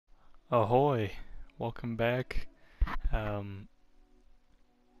Ahoy! Welcome back. Um,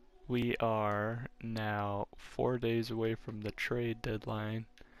 we are now 4 days away from the trade deadline.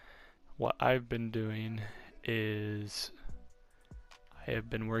 What I've been doing is I have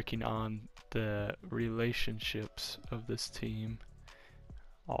been working on the relationships of this team,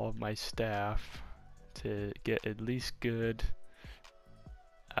 all of my staff, to get at least good.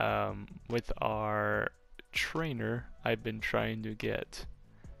 With our trainer, I've been trying to get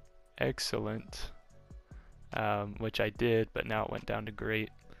excellent, which I did, but now it went down to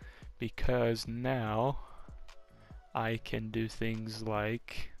great because now I can do things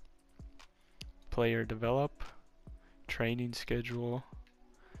like player develop, training schedule,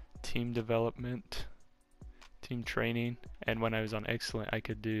 team development, team training, and when I was on excellent I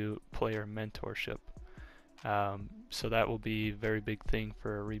could do player mentorship. So that will be a very big thing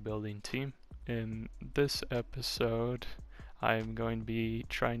for a rebuilding team. In this episode I'm going to be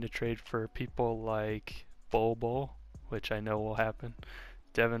trying to trade for people like Bol Bol, which I know will happen,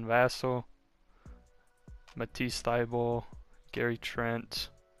 Devin Vassell, Matisse Thybulle, Gary Trent,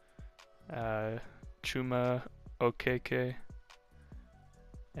 Chuma Okeke,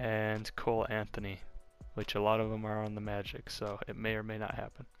 and Karl-Anthony, which a lot of them are on the Magic, so it may or may not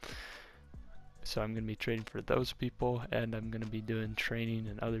happen. So I'm going to be trading for those people, and I'm going to be doing training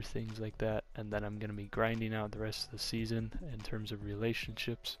and other things like that, and then I'm going to be grinding out the rest of the season in terms of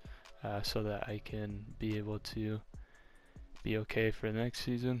relationships, so that I can be able to be okay for the next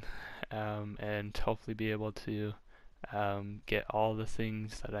season, and hopefully be able to get all the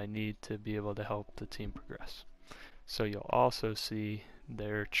things that I need to be able to help the team progress. So you'll also see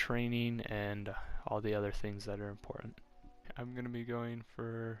their training and all the other things that are important. I'm going to be going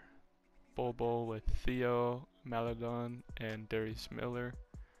for Bol Bol with Theo, Maladon, and Darius Miller.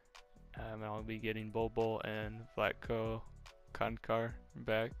 I'll be getting Bol Bol and Vlatko, Cancar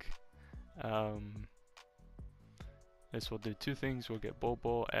back. This will do two things. We'll get Bol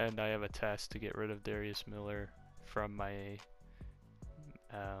Bol, and I have a task to get rid of Darius Miller from my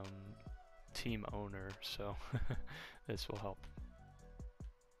team owner, so this will help.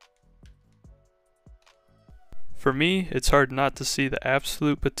 For me, it's hard not to see the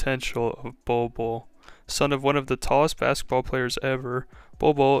absolute potential of Bol Bol. Son of one of the tallest basketball players ever,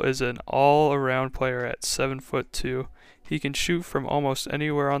 Bol Bol is an all-around player at 7'2". He can shoot from almost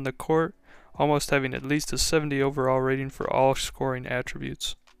anywhere on the court, almost having at least a 70 overall rating for all scoring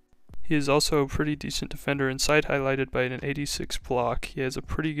attributes. He is also a pretty decent defender inside, highlighted by an 86 block. He has a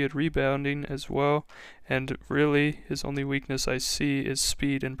pretty good rebounding as well, and really his only weakness I see is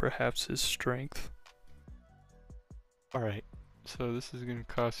speed and perhaps his strength. Alright, so this is going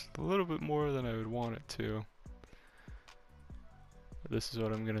to cost a little bit more than I would want it to. This is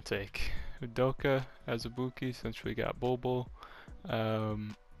what I'm going to take. Udoka as a Buki, since we got Bol Bol. A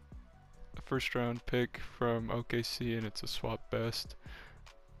first round pick from OKC, and it's a swap best.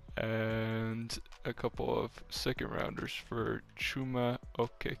 And a couple of second rounders for Chuma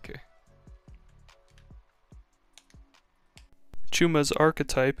Okeke. Chuma's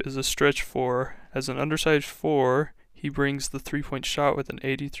archetype is a stretch 4. As an undersized 4, he brings the 3-point shot with an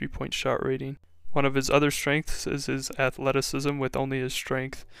 80 3-point shot rating. One of his other strengths is his athleticism, with only his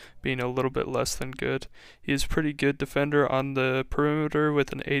strength being a little bit less than good. He is a pretty good defender on the perimeter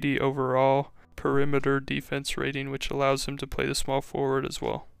with an 80 overall perimeter defense rating, which allows him to play the small forward as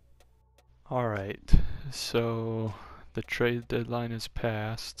well. Alright, so the trade deadline is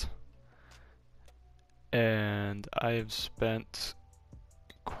passed, and I have spent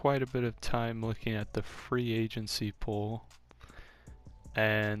quite a bit of time looking at the free agency pool,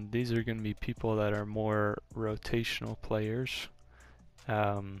 and these are going to be people that are more rotational players,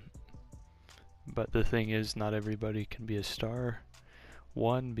 but the thing is, not everybody can be a star.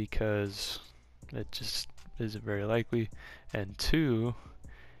 One, because it just isn't very likely, and two,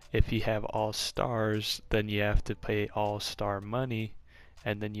 if you have all stars, then you have to pay all star money,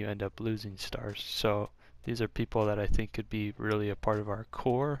 and then you end up losing stars. So these are people that I think could be really a part of our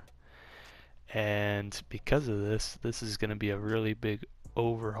core, and because of this is going to be a really big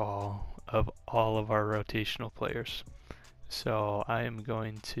overhaul of all of our rotational players. So I am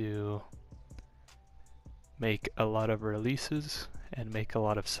going to make a lot of releases and make a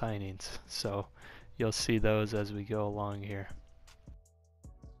lot of signings. So you'll see those as we go along here.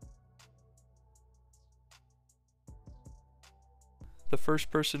 The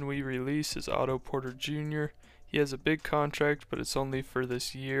first person we release is Otto Porter Jr. He has a big contract, but it's only for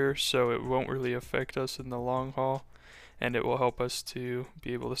this year, so it won't really affect us in the long haul, and it will help us to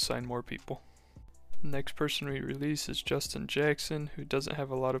be able to sign more people. The next person we release is Justin Jackson, who doesn't have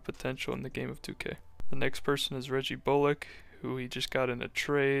a lot of potential in the game of 2K. The next person is Reggie Bullock, who he just got in a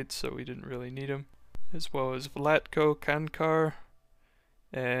trade, so we didn't really need him, as well as Vlatko, Cancar,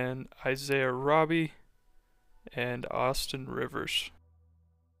 and Isiah Roby, and Austin Rivers.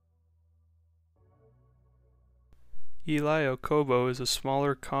 Elie Okobo is a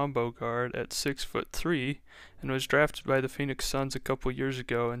smaller combo guard at 6'3" and was drafted by the Phoenix Suns a couple years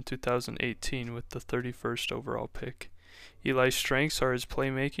ago in 2018 with the 31st overall pick. Elie's strengths are his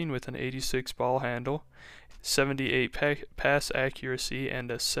playmaking with an 86 ball handle, 78 pass accuracy,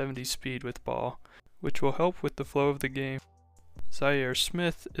 and a 70 speed with ball, which will help with the flow of the game. Zhaire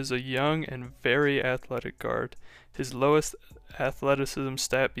Smith is a young and very athletic guard. His lowest athleticism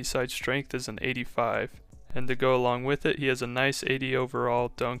stat besides strength is an 85. And to go along with it, he has a nice 80 overall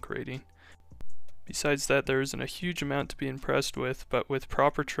dunk rating. Besides that, there isn't a huge amount to be impressed with, but with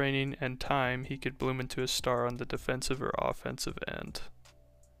proper training and time, he could bloom into a star on the defensive or offensive end.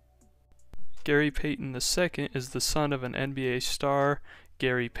 Gary Payton II is the son of an NBA star,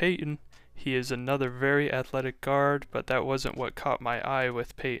 Gary Payton. He is another very athletic guard, but that wasn't what caught my eye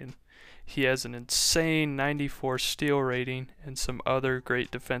with Payton. He has an insane 94 steal rating and some other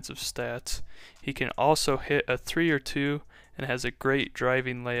great defensive stats. He can also hit a 3 or 2 and has a great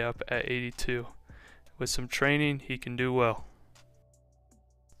driving layup at 82. With some training, he can do well.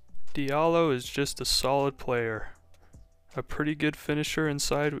 Diallo is just a solid player. A pretty good finisher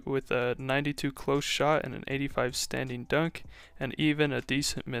inside with a 92 close shot and an 85 standing dunk, and even a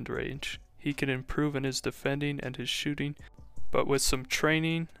decent mid-range. He can improve in his defending and his shooting, but with some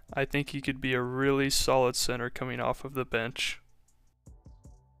training, I think he could be a really solid center coming off of the bench.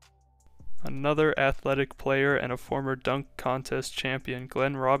 Another athletic player and a former dunk contest champion,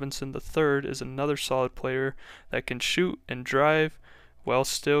 Glen III, is another solid player that can shoot and drive while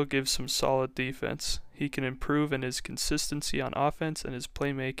still give some solid defense. He can improve in his consistency on offense and his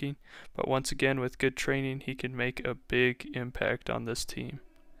playmaking, but once again with good training he can make a big impact on this team,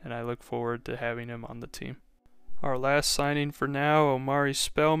 and I look forward to having him on the team. Our last signing for now, Omari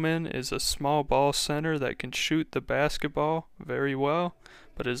Spellman, is a small ball center that can shoot the basketball very well,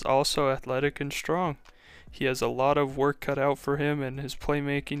 but is also athletic and strong. He has a lot of work cut out for him in his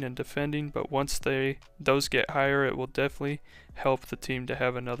playmaking and defending, but once those get higher, it will definitely help the team to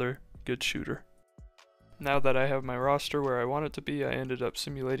have another good shooter. Now that I have my roster where I want it to be, I ended up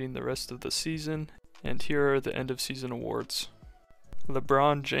simulating the rest of the season, and here are the end of season awards.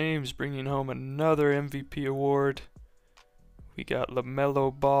 LeBron James bringing home another MVP award. We got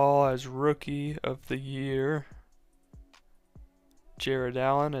LaMelo Ball as Rookie of the Year. Jared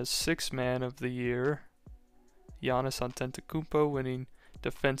Allen as Sixth Man of the Year. Giannis Antetokounmpo winning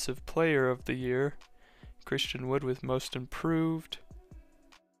Defensive Player of the Year. Christian Wood with Most Improved.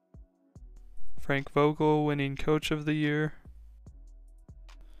 Frank Vogel winning Coach of the Year.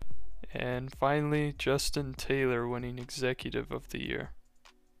 And finally, Justin Taylor winning Executive of the Year.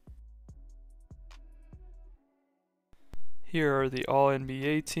 Here are the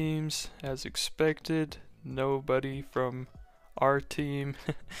All-NBA teams. As expected, nobody from our team,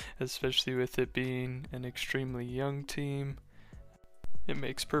 especially with it being an extremely young team. It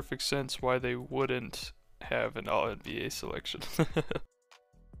makes perfect sense why they wouldn't have an All-NBA selection.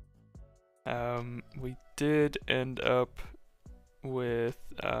 We did end up with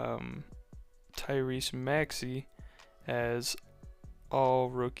Tyrese Maxey as all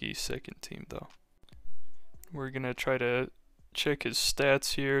rookie second team though. We're gonna try to check his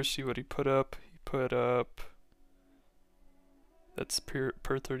stats here, see what he put up. He put up, that's per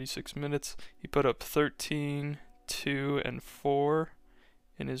 36 minutes, he put up 13, 2, and 4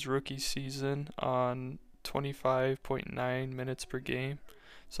 in his rookie season on 25.9 minutes per game.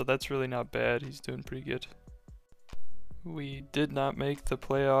 So that's really not bad, he's doing pretty good. We did not make the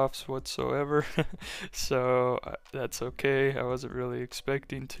playoffs whatsoever, so that's okay. I wasn't really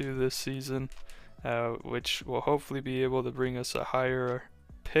expecting to this season, which will hopefully be able to bring us a higher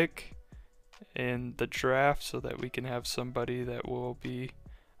pick in the draft so that we can have somebody that will be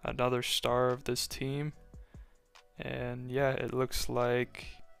another star of this team. And yeah, it looks like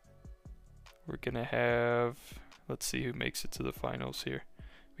we're gonna have, let's see who makes it to the finals here.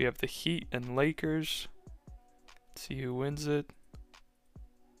 We have the Heat and Lakers. Let's see who wins it.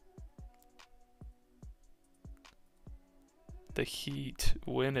 The Heat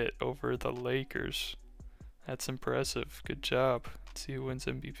win it over the Lakers. That's impressive. Good job. Let's see who wins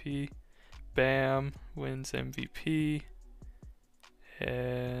MVP. Bam wins MVP.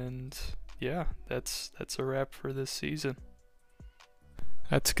 And yeah, that's a wrap for this season.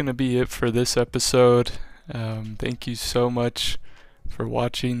 That's gonna be it for this episode. Thank you so much for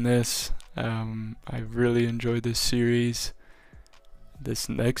watching this. I really enjoyed this series. This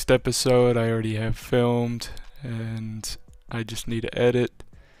next episode I already have filmed, and I just need to edit.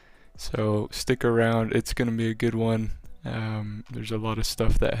 So stick around. It's going to be a good one. There's a lot of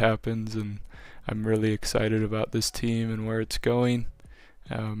stuff that happens, and I'm really excited about this team and where it's going.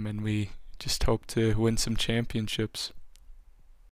 And we just hope to win some championships.